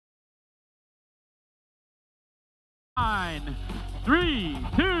9, 3,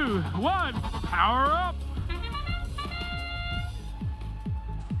 2, 1, power up.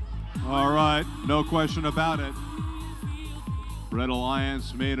 All right, no question about it. Red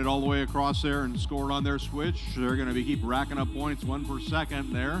Alliance made it all the way across there and scored on their switch. They're going to keep racking up points, 1 per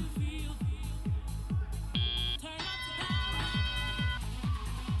second there.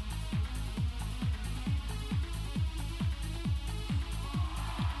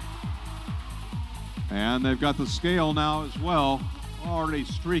 And they've got the scale now as well, already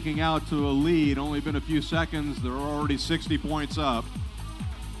streaking out to a lead. Only been a few seconds, they're already 60 points up.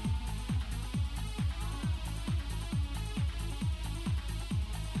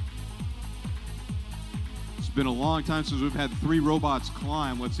 It's been a long time since we've had 3 robots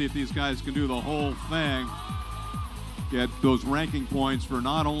climb. Let's see if these guys can do the whole thing. Get those ranking points for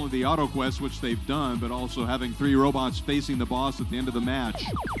not only the auto quest, which they've done, but also having 3 robots facing the boss at the end of the match.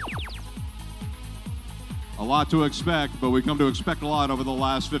 A lot to expect, but we come to expect a lot over the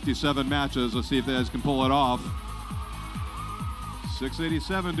last 57 matches. Let's see if they guys can pull it off.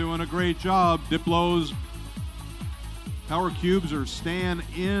 687 doing a great job. Diplo's power cubes are staying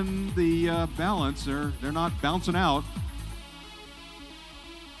in the balance. They're not bouncing out.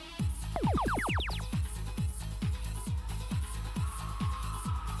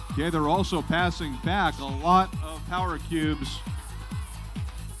 Okay, they're also passing back a lot of power cubes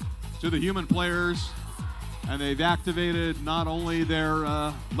to the human players. And they've activated not only their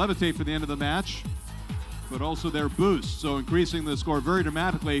levitate for the end of the match, but also their boost. So increasing the score very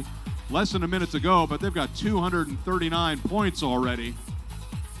dramatically. Less than a minute to go, but they've got 239 points already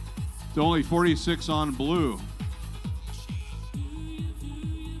to only 46 on blue.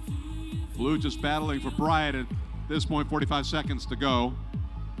 Blue just battling for pride at this point, 45 seconds to go.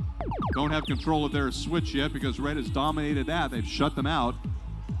 Don't have control of their switch yet because red has dominated that. They've shut them out.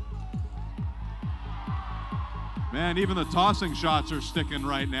 Man, even the tossing shots are sticking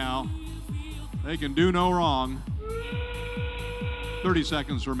right now. They can do no wrong. 30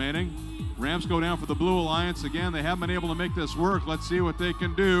 seconds remaining. Ramps go down for the Blue Alliance. Again, they haven't been able to make this work. Let's see what they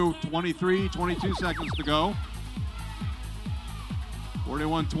can do. 23, 22 seconds to go.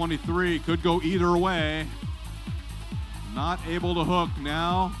 41-23, could go either way. Not able to hook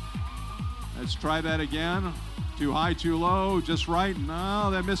now. Let's try that again. Too high, too low, just right. No,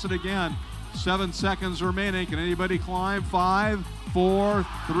 they miss it again. 7 seconds remaining. Can anybody climb? 5, 4,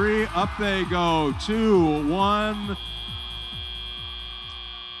 3. Up they go. 2, 1.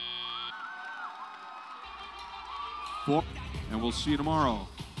 Four. And we'll see you tomorrow.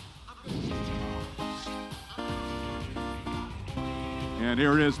 And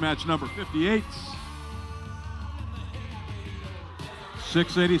here it is, match number 58.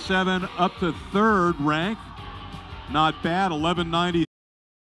 687 up to 3rd rank. Not bad. 1190.